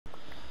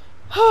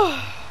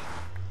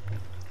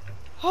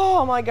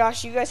Oh my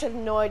gosh, you guys have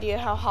no idea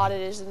how hot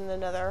it is in the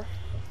nether.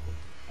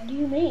 What do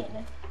you mean?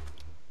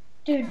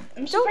 Dude,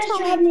 I'm Don't surprised tell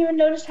you me. haven't even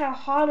noticed how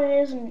hot it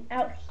is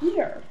out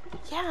here.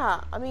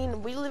 Yeah, I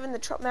mean, we live in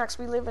the Max,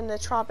 we live in the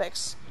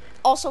tropics.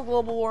 Also,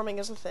 global warming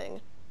is a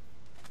thing.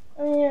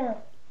 Oh yeah.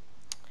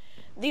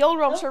 The old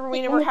realm Those server, are we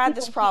the never only had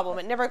this people problem.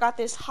 here. It never got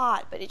this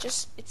hot, but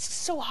it's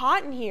so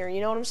hot in here, you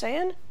know what I'm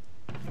saying?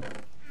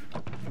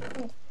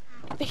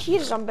 The heat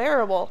is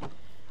unbearable.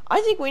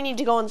 I think we need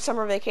to go on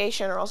summer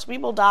vacation or else we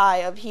will die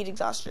of heat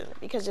exhaustion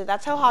because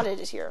that's how hot it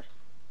is here.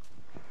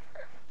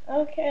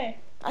 Okay.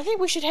 I think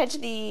we should head to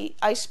the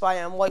ice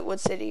biome, Whitewood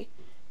City.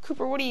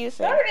 Cooper, what do you I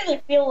think? don't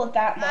really feel it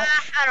that much.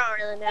 I don't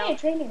really know. Hey,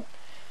 it's raining.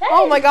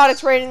 Oh my god,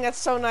 it's raining. That's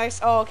so nice.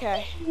 Oh,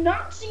 okay.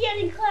 Not see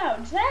any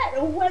clouds.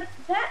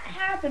 That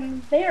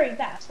happened very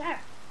fast.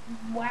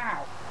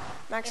 Wow.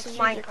 Max, It's did you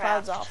get your Minecraft.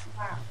 clouds off?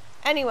 Wow.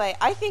 Anyway,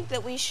 I think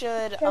that we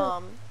should,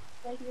 Right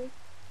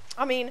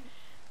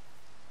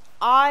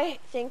I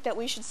think that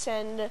we should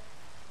send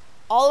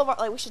all of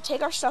our, we should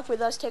take our stuff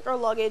with us, take our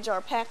luggage, our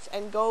pets,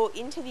 and go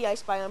into the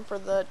ice biome for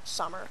the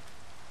summer.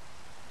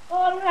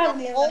 Well, I don't have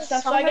The any of whole that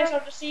stuff, so I guess summer?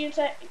 I'll just see you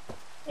inside.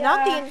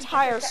 Not the Yeah,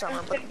 entire I'm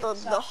summer, but gonna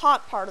the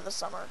hot part of the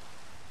summer.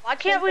 Why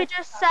can't we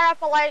just set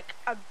up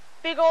a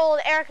big old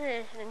air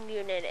conditioning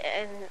unit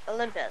in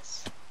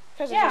Olympus?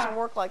 Because it Yeah. doesn't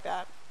work like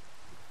that.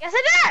 Yes,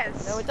 it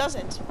does. No, it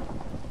doesn't.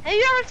 Have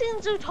you ever seen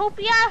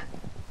Zootopia?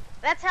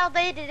 That's how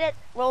they did it.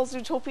 Well,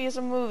 Zootopia is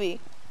a movie.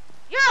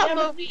 You're Yeah, a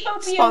but movie. Zootopia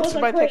was Sponsored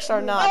a by great Pixar,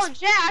 movie. not. Oh,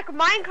 Jack,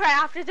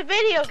 Minecraft is a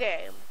video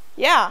game.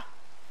 Yeah.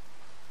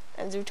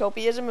 And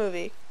Zootopia is a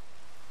movie.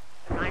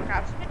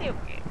 Minecraft's a video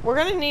game. We're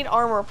gonna need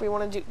armor if we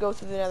want to go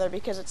through the nether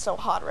because it's so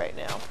hot right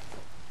now.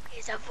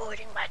 He's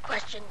avoiding my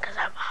question because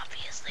I'm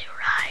obviously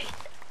right.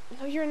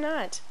 No, you're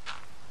not.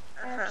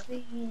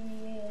 Actually,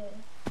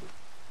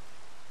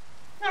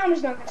 no, I'm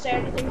just not gonna say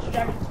anything so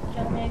Jack doesn't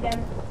kill me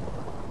again.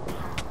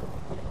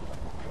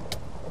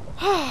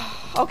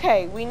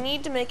 Okay, we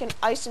need to make an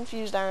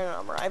ice-infused iron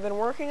armor. I've been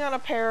working on a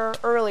pair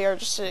earlier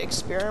just to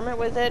experiment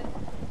with it,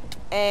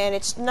 and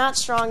it's not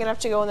strong enough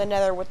to go in the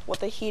nether with what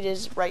the heat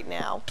is right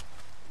now.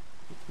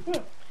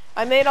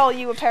 I made all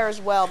you a pair as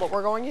well, but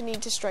we're going to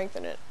need to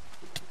strengthen it.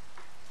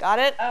 Got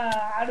it?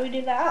 How do we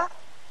do that?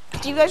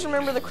 Do you guys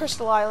remember the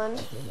Crystal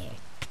Island?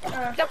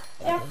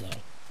 Yeah.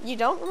 You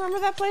don't remember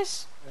that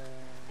place?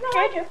 No,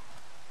 I do.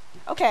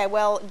 Okay,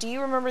 well, do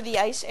you remember the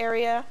ice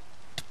area?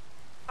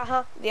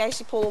 The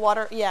icy pool of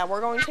water? Yeah, we're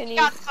going to need...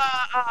 Got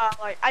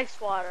like ice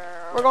water.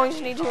 We're going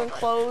to need to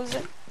enclose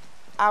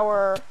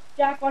our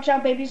Jack, watch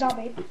out, baby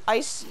zombie.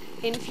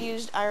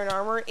 ice-infused iron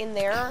armor in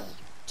there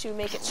to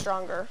make it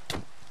stronger.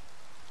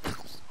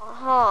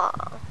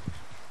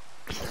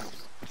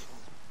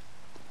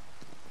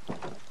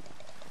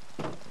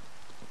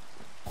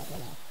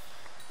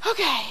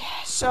 Okay,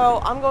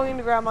 so I'm going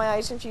to grab my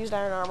ice-infused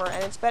iron armor,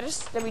 and it's better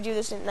that we do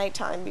this at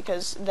nighttime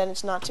because then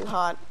it's not too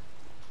hot.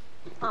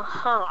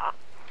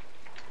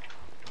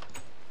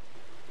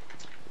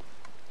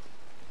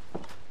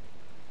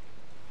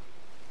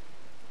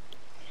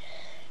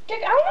 Jack,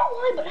 I don't know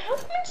why, but how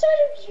come inside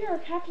of your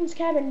captain's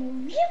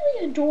cabin you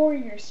really adore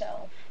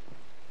yourself?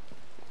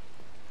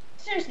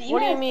 Seriously, you What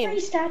do you have mean? 3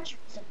 statues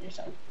of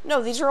yourself.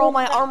 No, these are all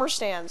my armor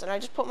stands, and I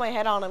just put my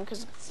head on them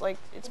because it's like,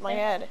 it's my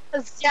head.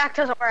 Because Jack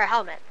doesn't wear a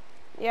helmet.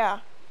 Yeah.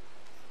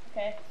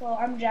 Okay, well,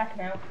 I'm Jack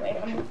now. Wait,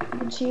 I'm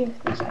gonna see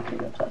if this actually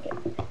looks like it.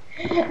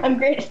 I'm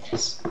great at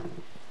this.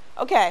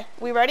 Okay,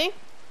 we ready?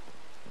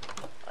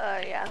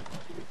 Yeah.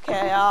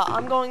 Okay,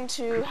 I'm going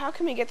to... How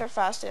can we get there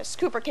fastest?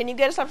 Cooper, can you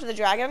get us up to the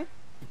dragon?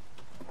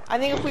 I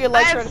think if we had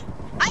lights...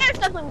 I have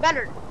something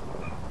better.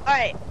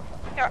 Alright.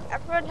 Here,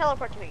 everyone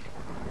teleport to me.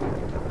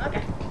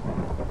 Okay.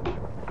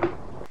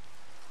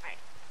 Alright.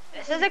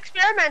 This is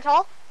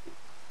experimental.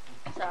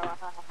 So,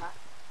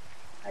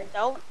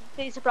 don't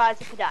be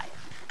surprised if you die.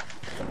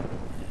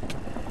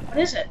 What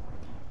is it?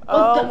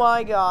 Oh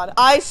my god.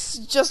 I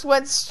just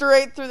went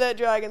straight through that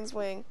dragon's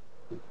wing.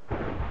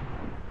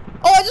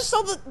 Oh, I just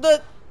saw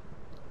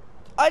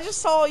I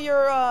just saw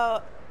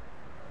your,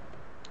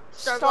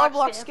 star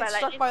blocks get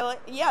struck by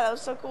lightning. Yeah, that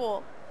was so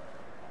cool.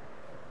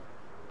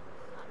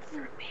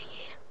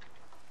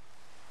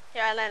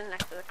 Here, I landed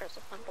next to the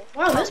crystal temple.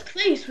 Wow, this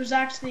place was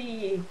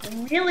actually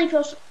really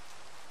close.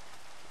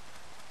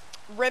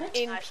 Rip What?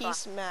 in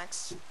peace,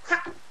 Max.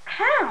 How?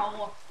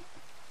 How?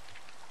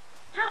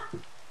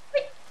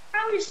 Wait,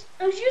 I was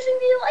using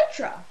the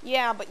elytra.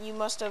 Yeah, but you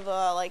must have,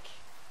 like,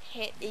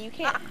 hit... You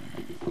can't...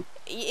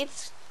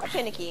 It's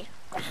finicky.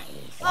 Oh,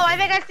 I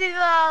think I see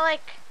the,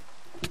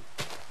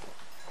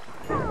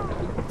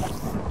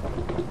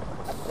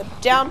 The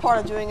down part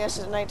of doing this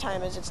at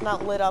nighttime is it's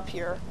not lit up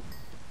here.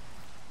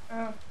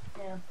 Oh,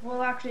 yeah.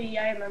 Well, actually,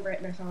 I remember it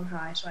and it's on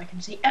high, so I can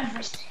see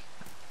everything.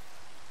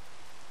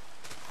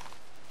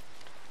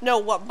 No,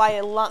 what, by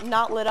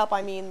not lit up,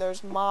 I mean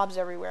there's mobs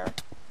everywhere.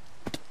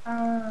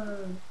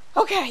 Um,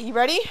 Okay, you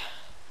ready?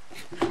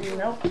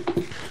 nope.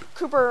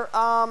 Cooper,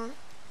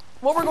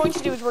 what we're going to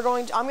do is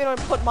I'm going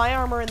to put my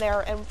armor in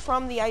there, and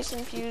from the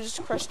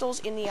ice-infused crystals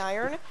in the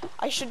iron,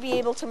 I should be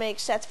able to make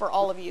sets for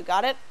all of you.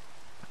 Got it?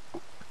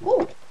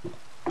 Ooh.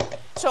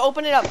 So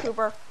open it up,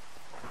 Cooper.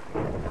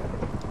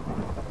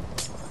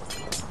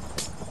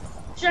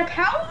 Jack,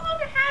 how long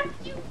have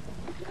you had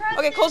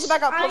Okay, close it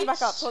back up, this close it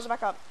back up, ice? close it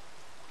back up.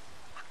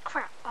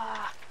 Crap.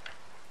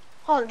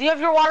 Hold on, do you have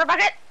your water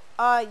bucket?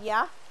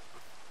 Yeah.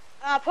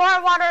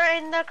 Pour water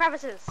in the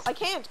crevices. I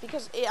can't,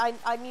 because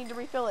I need to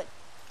refill it.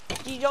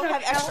 You don't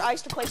have extra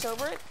ice to place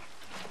over it?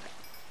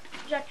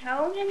 Jack,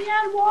 how long have you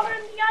had water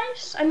in the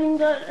ice? I mean,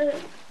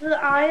 the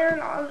iron,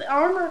 the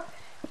armor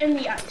in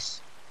the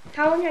ice.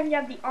 How long have you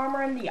had the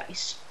armor in the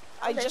ice?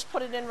 I just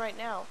put it in right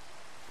now.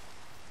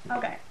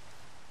 Okay.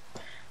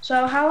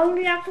 So how long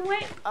do you have to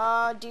wait?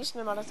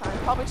 Decent amount of time.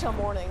 Probably till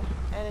morning,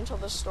 and until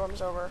this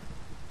storm's over.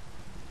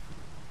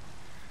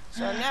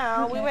 So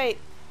now we wait.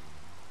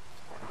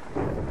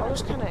 I'll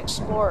just kind of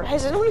explore.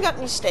 Has anyone got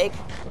any steak?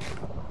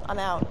 I'm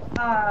out.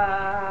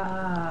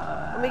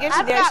 Let me get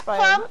you the ice I've got biome.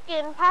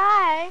 pumpkin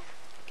pie.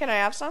 Can I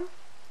have some?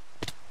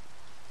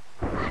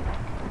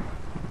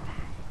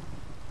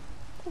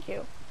 Thank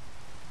you.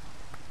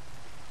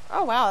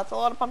 Oh wow, that's a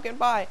lot of pumpkin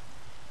pie.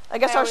 I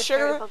guess our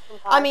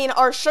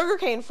our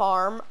sugarcane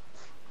farm,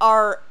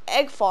 our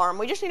egg farm,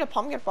 we just need a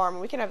pumpkin farm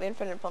and we can have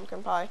infinite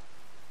pumpkin pie.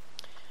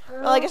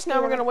 Well, I guess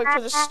now we're gonna wait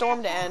for the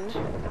storm to end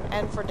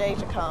and for day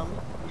to come.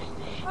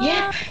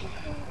 Yeah.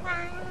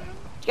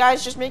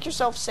 Guys, just make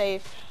yourself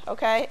safe,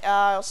 okay?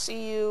 I'll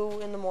see you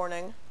in the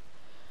morning.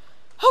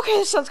 Okay,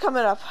 the sun's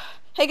coming up.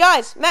 Hey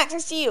guys, Max, I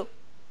see you.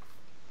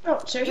 Oh, You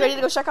seriously? ready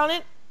to go check on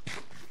it?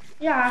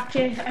 Yeah,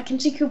 actually, I can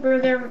see Cooper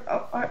there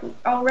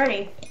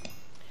already.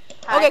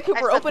 Okay,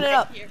 Cooper, open it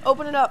up.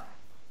 Open it up.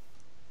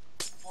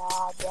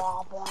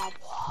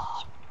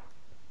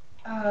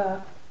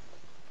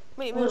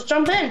 Wait, Let's move.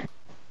 jump in.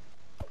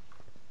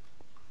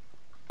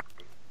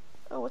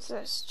 Oh, what's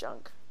this?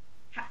 Junk.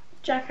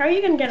 Jack, how are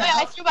you gonna get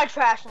I out? threw my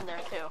trash in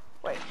there too.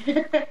 Wait.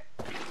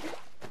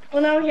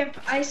 Well, now we have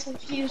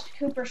ice-infused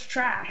Cooper's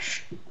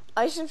trash.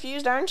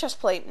 Ice-infused iron chest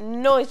plate.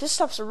 No, this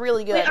stuff's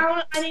really good. Wait,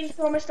 I need to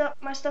throw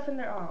my stuff in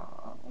there.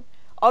 Oh.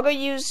 I'll go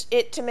use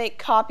it to make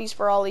copies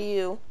for all of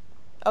you.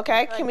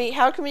 Okay?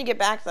 How can we get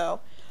back, though?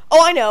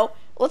 Oh, I know.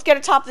 Let's get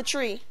atop the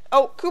tree.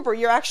 Oh, Cooper,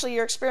 you're actually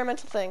your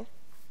experimental thing.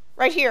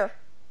 Right here.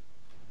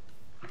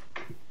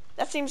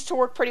 That seems to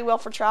work pretty well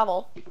for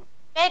travel.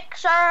 Make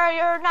sure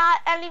you're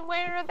not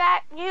anywhere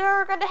that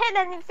you're gonna hit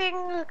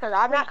anything, because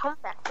I'm not coming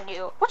back for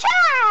you. Watch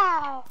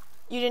out!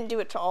 You didn't do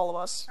it to all of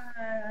us.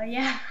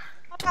 Yeah.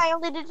 I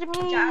only did it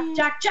to me.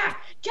 Jack,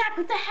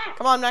 what the heck?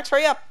 Come on, Max,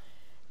 hurry up.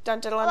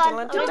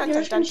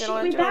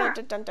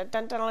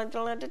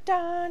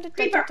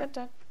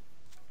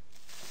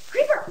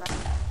 Creeper!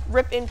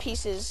 Rip in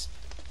pieces.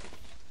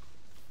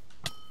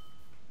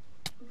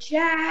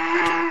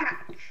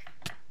 Jack!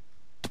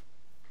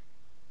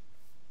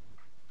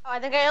 Oh, I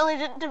think I only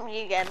did it to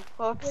me again.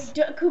 Whoops.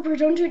 Wait, Cooper,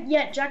 don't do it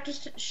yet. Jack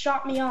just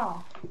shot me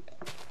off.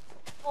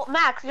 Well,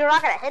 Max, you're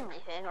not gonna hit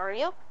anything, are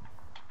you?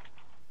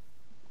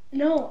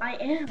 No, I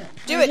am.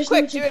 Do it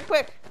quick, do it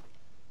quick.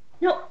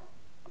 No.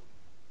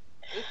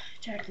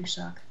 Jack, you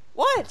suck.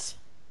 What?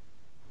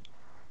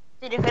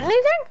 Did you hit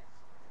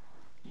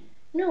anything?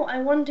 No, I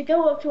wanted to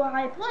go up to a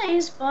high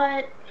place,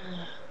 but...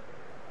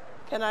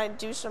 Can I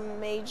do some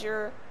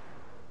major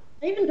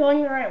Are you even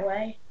going the right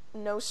way?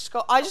 no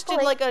scope? I just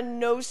did like a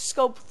no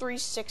scope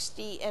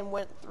 360 and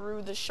went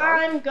through the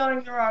shark. I'm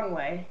going the wrong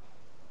way.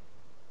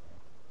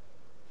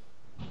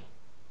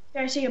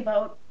 I see a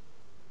boat.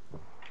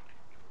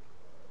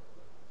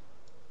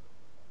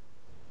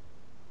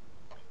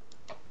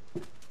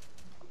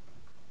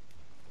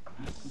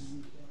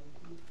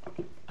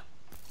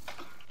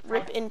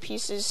 Rip in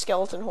pieces,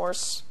 skeleton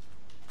horse.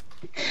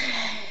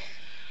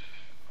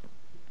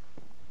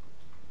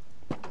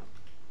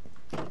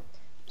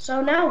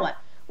 So now what?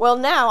 Well,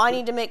 now I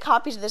need to make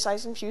copies of this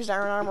ice-infused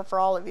iron armor for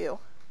all of you.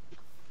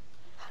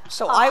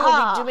 So I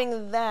will be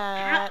doing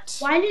that.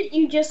 Why didn't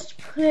you just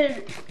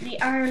put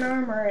the iron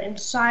armor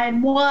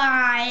inside?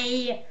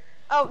 Why?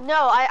 Oh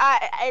no,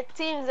 it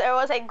seems there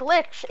was a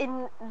glitch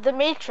in the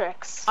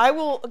matrix.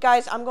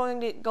 Guys, I'm going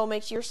to go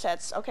make your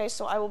sets, okay?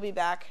 So I will be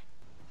back.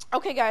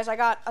 Okay, guys, I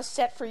got a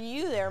set for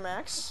you there,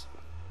 Max.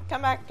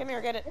 Come back, come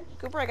here, get it.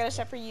 Cooper, I got a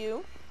set for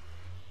you.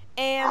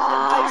 And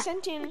I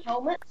sent in...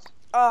 Helmets?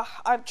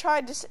 I've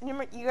tried to...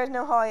 You guys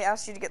know how I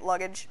asked you to get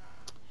luggage?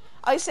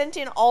 I sent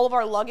in all of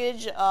our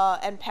luggage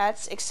and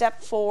pets,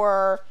 except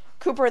for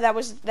Cooper. There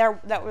was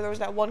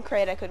that one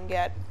crate I couldn't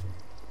get.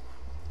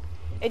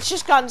 It's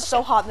just gotten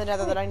so hot in the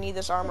nether that I need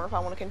this armor if I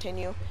want to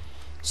continue.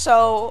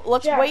 So,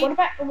 let's wait. What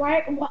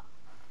about...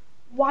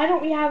 Why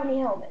don't we have any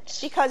helmets?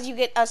 Because you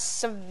get a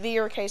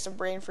severe case of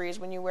brain freeze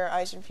when you wear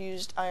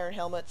ice-infused iron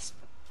helmets.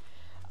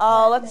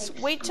 Let's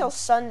wait till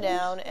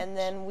sundown, and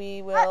then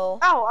we will...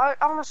 Oh, I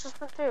almost just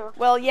went through.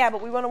 Well, yeah,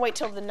 but we want to wait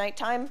till the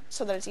nighttime,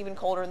 so that it's even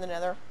colder in the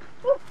nether.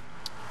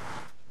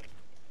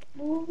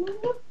 And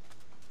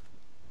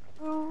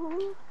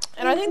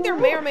I think there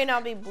may or may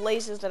not be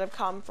blazes that have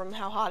come from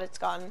how hot it's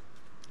gotten.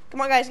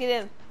 Come on, guys, get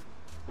in.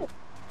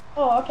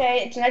 Oh,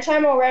 okay. It's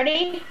nighttime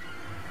already.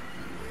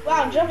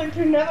 Wow, jumping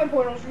through nether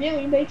portals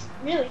really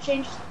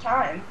changes the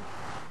time.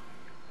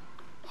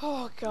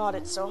 Oh god,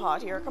 it's so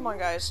hot here. Come on,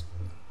 guys.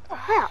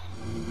 Yeah.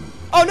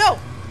 Oh no!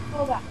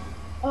 Oh god.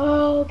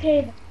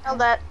 Okay. Tell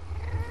that.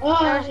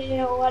 Oh, you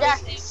know what Jack,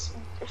 is this?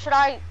 should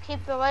I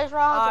keep the laser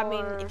rods? I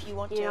mean, or if you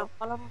want do to.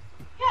 want 'em?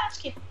 Yeah, let's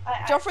keep.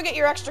 Don't forget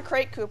your extra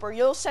crate, Cooper.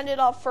 You'll send it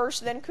off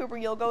first, then Cooper,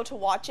 you'll go to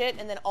watch it,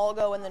 and then I'll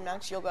go, and then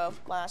Max, you'll go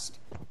last.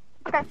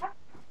 Okay.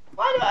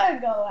 Why do I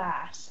go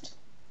last?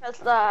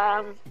 That's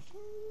I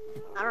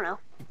don't know.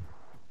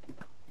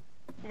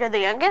 You're the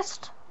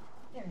youngest?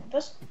 Yeah,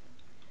 this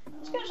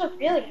goes up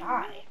really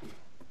high.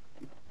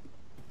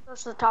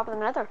 Goes to the top of the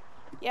nether.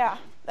 Yeah,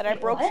 that I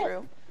Wait, broke what?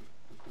 through.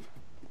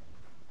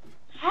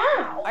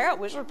 How? I got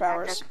wizard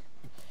powers.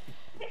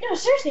 Wait, no,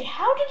 seriously,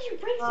 how did you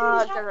break through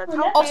this there's a nether?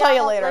 top- I'll tell you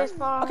Yeah, later. place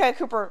bomb. Okay,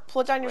 Cooper,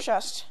 pull it down your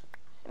chest.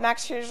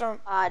 Max,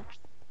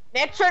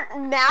 Make sure,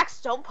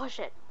 Max, don't push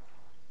it.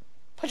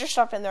 put your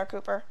stuff in there,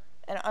 Cooper,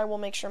 and I will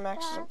make sure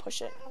Max doesn't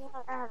push it.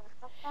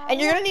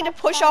 And you're gonna need to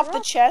push off the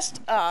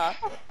chest,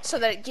 so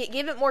that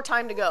give it more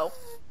time to go,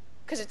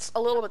 because it's a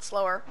little bit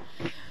slower.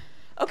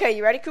 Okay,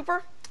 you ready,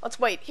 Cooper? Let's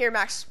wait. Here,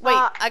 Max. Wait,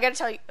 I gotta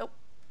tell you. Oh.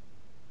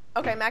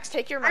 Okay, Max,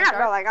 take your I'm not minecart.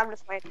 rolling, I'm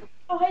just waiting.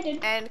 Oh, I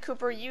did. And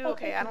Cooper, you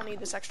okay? I don't need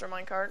this extra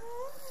minecart.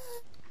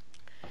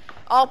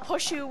 I'll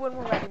push you when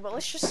we're ready, but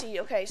let's just see.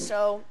 Okay,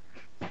 so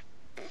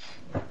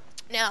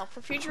now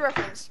for future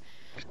reference,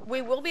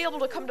 we will be able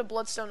to come to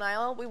Bloodstone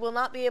Isle. We will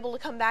not be able to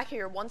come back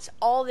here once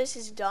all this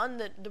is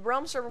done. The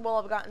realm server will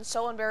have gotten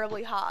so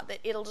unbearably hot that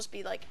it'll just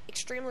be like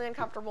extremely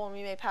uncomfortable, and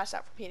we may pass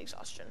out from heat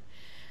exhaustion.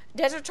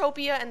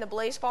 Desertopia and the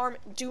Blaze Farm,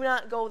 do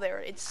not go there.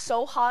 It's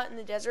so hot in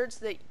the deserts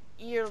that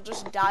you'll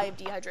just die of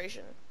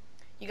dehydration.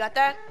 You got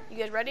that? You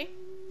guys ready?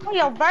 Oh,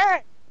 you'll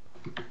burn.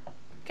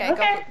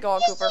 Okay, go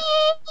on, Cooper.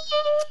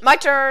 My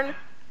turn.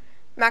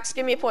 Max,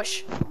 give me a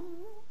push.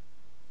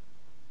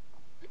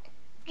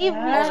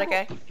 That was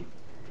okay.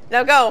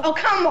 Now go. Oh,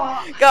 come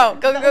on. Go.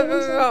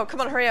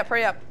 Come on, hurry up.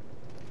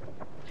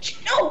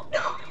 No.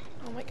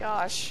 Oh my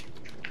gosh.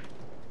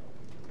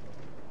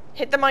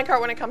 Hit the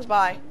minecart when it comes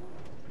by.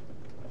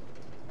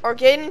 Or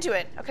get into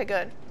it. Okay,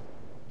 good.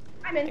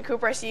 I'm in. And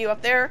Cooper, I see you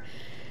up there.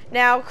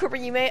 Now, Cooper,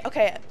 you may...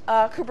 Okay,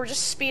 Cooper,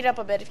 just speed up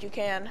a bit if you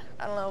can.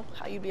 I don't know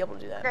how you'd be able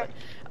to do that, Great.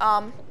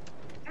 but...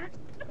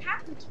 What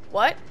happened?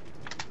 What?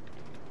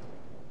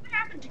 What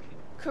happened to you?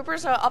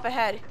 Cooper's up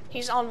ahead.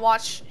 He's on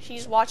watch.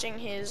 He's watching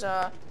his,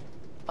 other...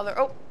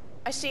 Oh,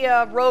 I see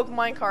a rogue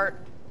minecart.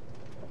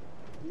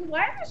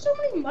 Why are there so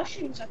many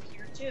mushrooms up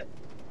here, too?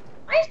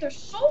 Why is there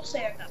soul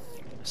sand up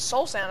here?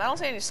 Soul sand. I don't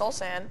see any soul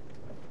sand.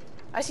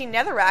 I see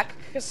netherrack,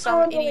 because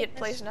some idiot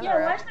placed Yeah,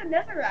 why netherrack. is there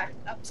netherrack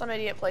up? Some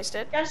idiot placed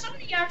it. Yeah,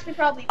 somebody actually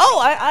probably.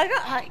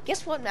 Oh,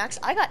 guess what, Max?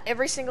 I got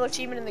every single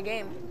achievement in the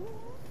game.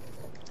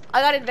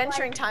 I got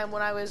adventuring time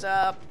when I was,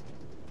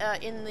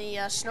 in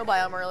the, snow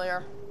biome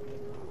earlier.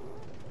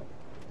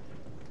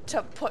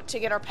 To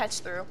get our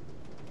pets through.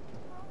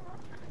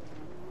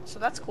 So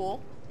that's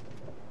cool.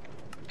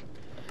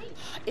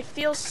 It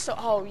feels so...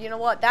 Oh, you know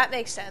what? That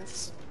makes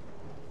sense.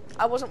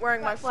 I wasn't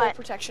wearing my full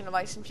protection of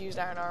ice-infused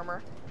iron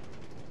armor.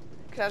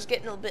 Because I was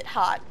getting a bit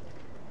hot.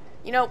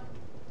 You know,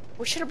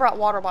 we should have brought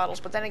water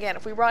bottles, but then again,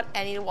 if we brought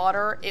any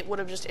water, it would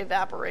have just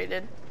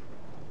evaporated.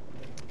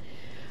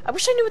 I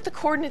wish I knew what the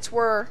coordinates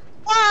were.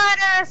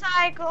 Water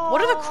cycle.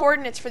 What are the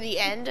coordinates for the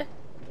end?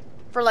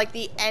 For, like,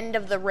 the end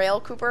of the rail,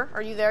 Cooper?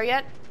 Are you there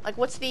yet? Like,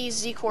 what's the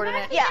Z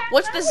coordinate? Yeah.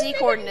 What's the That Z wouldn't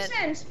coordinate? make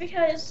any sense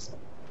because.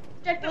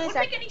 Jack, that Wait a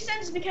wouldn't make any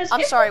sense because. I'm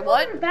if sorry, the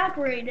what? water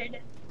evaporated.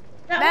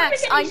 That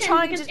Max, wouldn't make any I'm sense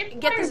trying because to if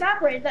get water this-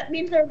 evaporated, that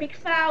means there would be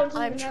clouds.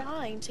 I'm and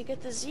trying to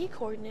get the Z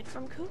coordinate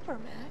from Cooper,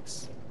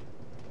 Max.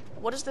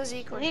 What is the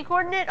Z coordinate? Z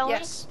coordinate only?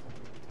 Yes.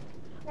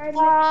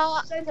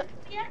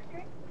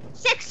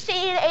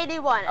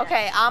 1681.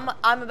 Okay,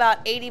 I'm about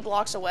 80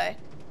 blocks away.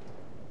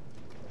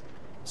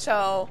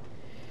 So,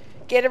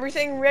 get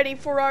everything ready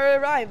for our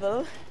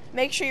arrival.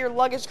 Make sure your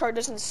luggage cart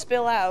doesn't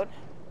spill out.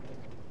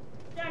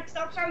 Jack,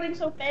 stop sounding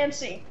so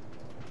fancy.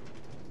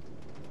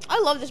 I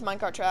love this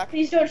minecart track.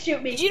 Please don't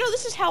shoot me. Did you know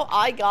this is how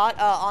I got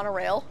on a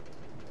rail?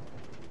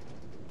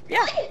 Yeah,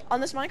 Really? on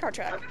this minecart I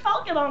track. wonder if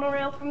I'll get on a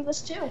rail from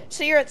this too.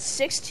 So you're at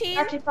 16?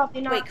 Actually,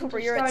 probably not. Wait, Cooper,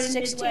 since you're at started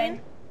 16?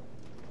 midway.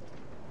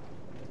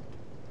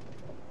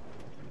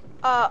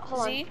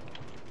 Hold Z?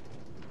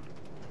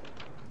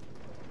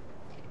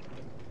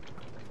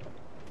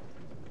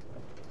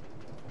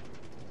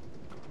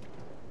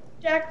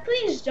 Jack,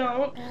 please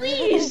don't.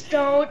 Please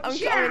don't. I'm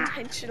Jack,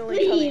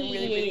 intentionally coming really,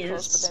 really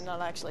close, please. but then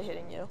not actually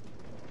hitting you.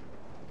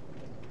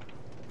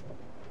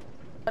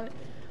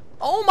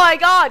 Oh my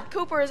god,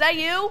 Cooper, is that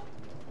you?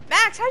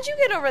 Max, how'd you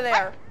get over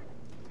there?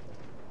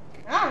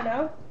 I don't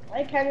know.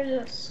 I kind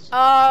of just.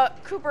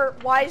 Cooper,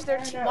 why is there?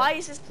 I don't know. Why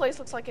is this place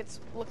look like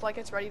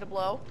it's ready to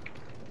blow?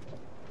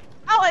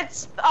 Oh,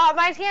 it's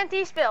my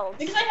TNT spilled.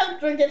 Because I helped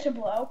drink it to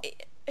blow.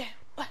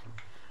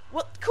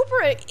 Well, Cooper,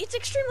 it's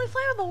extremely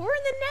flammable. We're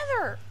in the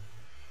Nether.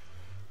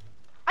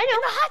 I In know.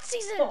 the hot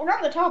season. But we're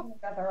on the top of the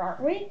nether,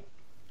 aren't we?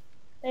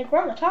 Like, we're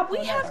on the top of We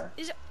the have. nether.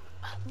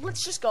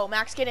 let's just go.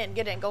 Max, get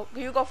in. Go.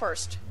 You go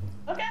first.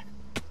 Okay.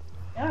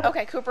 Yeah.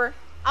 Okay, Cooper.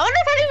 I wonder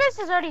if any of us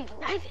is already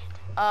ignited.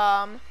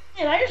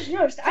 And I just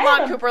noticed Come I on,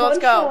 had Cooper, a let's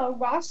bunch go. of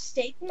raw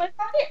steak in my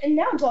pocket, and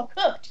now it's all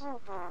cooked.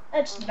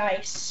 That's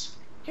nice.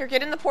 Here,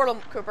 get in the portal,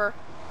 Cooper.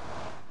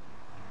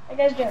 I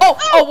guys do.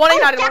 Oh, one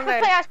ignited, Jack, one let's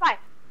ignited. play I Spy.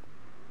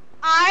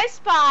 I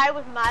Spy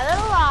with my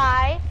little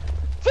eye.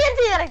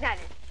 TNT that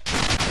ignited.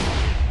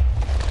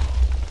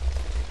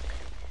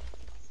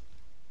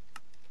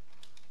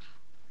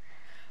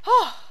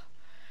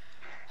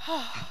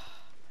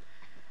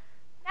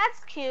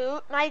 That's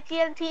cute. My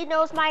TNT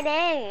knows my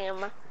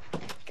name.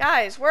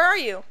 Guys, where are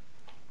you?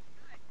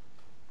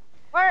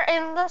 We're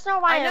in the snow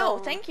biome. I know.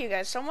 Thank you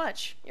guys so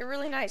much. You're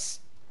really nice.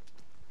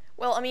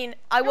 Well, I mean,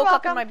 I You're woke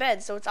up in welcome. my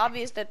bed, so it's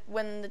obvious that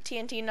when the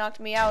TNT knocked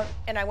me out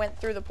and I went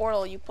through the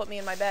portal, you put me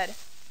in my bed.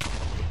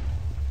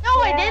 No,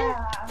 I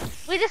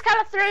didn't. We just kind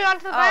of threw you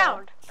onto the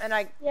ground. And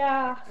I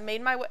Yeah.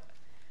 made my way.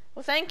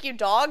 Well, thank you,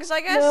 dogs,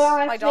 I guess.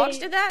 No, My dogs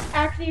did that?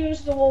 Actually, it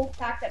was the wolf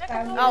pack that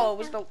found me. Oh, it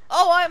was the...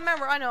 Oh, I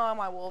remember. I know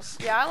my wolves.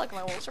 Yeah, I like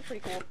my wolves. They're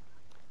pretty cool.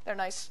 They're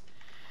nice.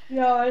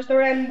 No, it was the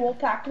random wolf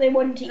pack. They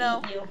wanted to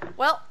No. eat you.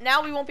 Well,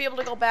 now we won't be able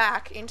to go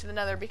back into the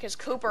nether because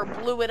Cooper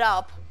blew it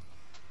up.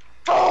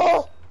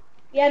 Oh!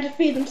 You had to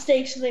feed them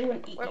steak so they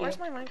wouldn't eat you. Where's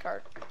my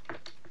minecart?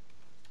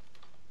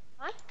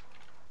 What?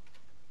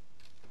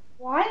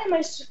 Why am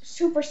I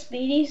super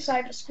speedy so I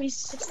have to squeeze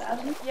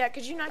 6,000? Yeah,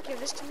 could you not give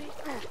this to me?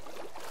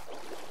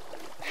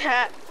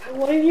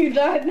 What have you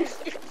done? It's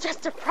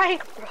just a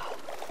prank, bro.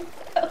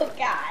 Oh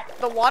god.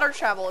 The water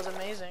travel is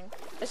amazing.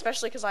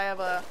 Especially because I have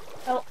a...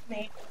 Help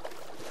me.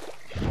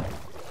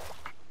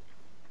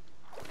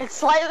 It's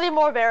slightly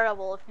more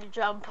bearable if you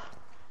jump.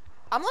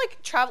 I'm like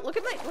look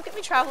at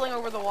me traveling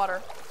over the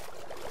water.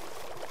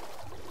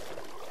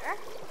 There?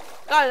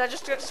 Guys, I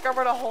just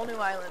discovered a whole new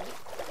island.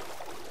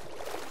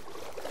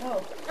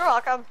 Oh. You're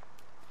welcome.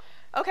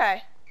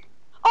 Okay,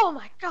 Oh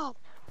my god.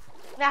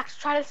 Max,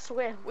 try to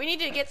swim. we need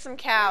to get some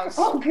cows.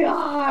 Oh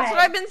god. That's what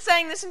I've been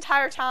saying this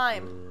entire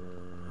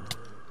time.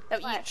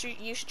 That What?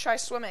 you should try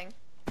swimming.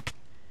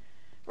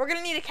 We're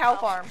gonna need a cow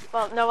farm.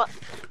 Well, no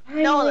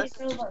one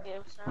listens to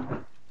you,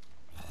 so.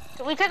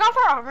 Can we take off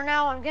our armor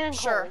now? I'm getting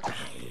Sure. cold.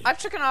 I've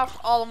taken off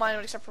all of mine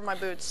except for my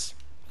boots.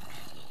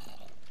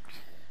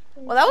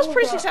 Well, that was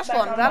pretty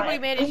successful. I'm glad we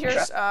made it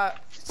here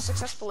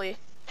successfully.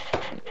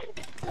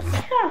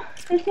 Yeah,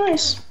 it's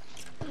nice.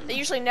 It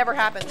usually never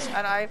happens,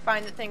 and I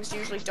find that things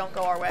usually don't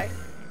go our way.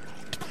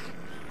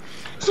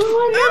 So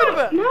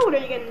now what are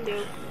you gonna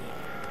do?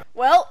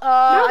 Well, No,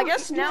 I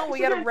guess now we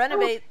gotta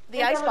renovate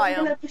the ice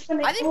biome.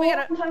 I think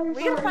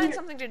we gotta find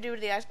something to do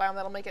to the ice biome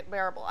that'll make it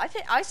bearable.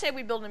 I say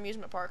we build an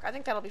amusement park. I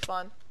think that'll be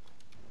fun.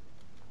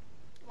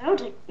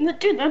 Dude,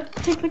 that'd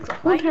take like the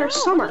whole I entire know,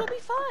 summer. but it'll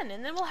be fun,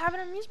 and then we'll have an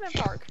amusement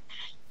park.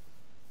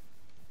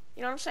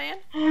 You know what I'm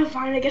saying?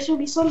 Fine, I guess it'll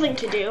be something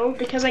to do,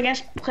 because I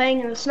guess playing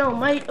in the snow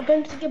might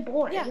eventually get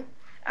boring. Yeah.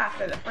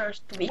 After the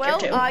first week or Well,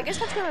 two. I guess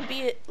that's gonna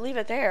leave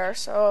it there.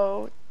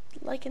 So,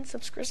 like and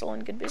subscrizzle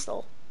and good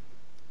bizzle.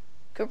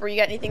 Cooper, you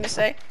got anything to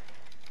say?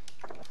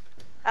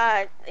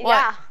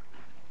 Yeah.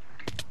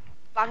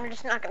 I'm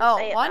just not gonna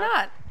say it. Oh, why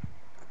not?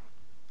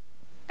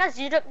 Because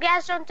you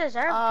guys don't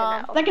deserve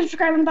to know. Like and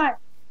subscribe and bye.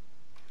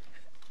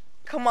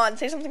 Come on,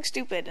 say something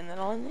stupid, and then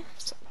I'll end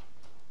this.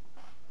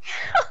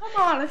 Come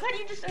on, I thought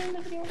you just ended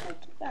the video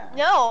like that.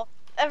 No,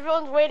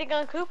 everyone's waiting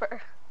on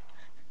Cooper.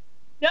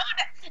 No,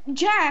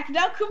 Jack,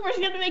 now Cooper's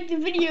gonna make the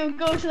video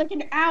go to like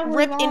an hour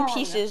Rip in long.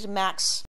 pieces, Max.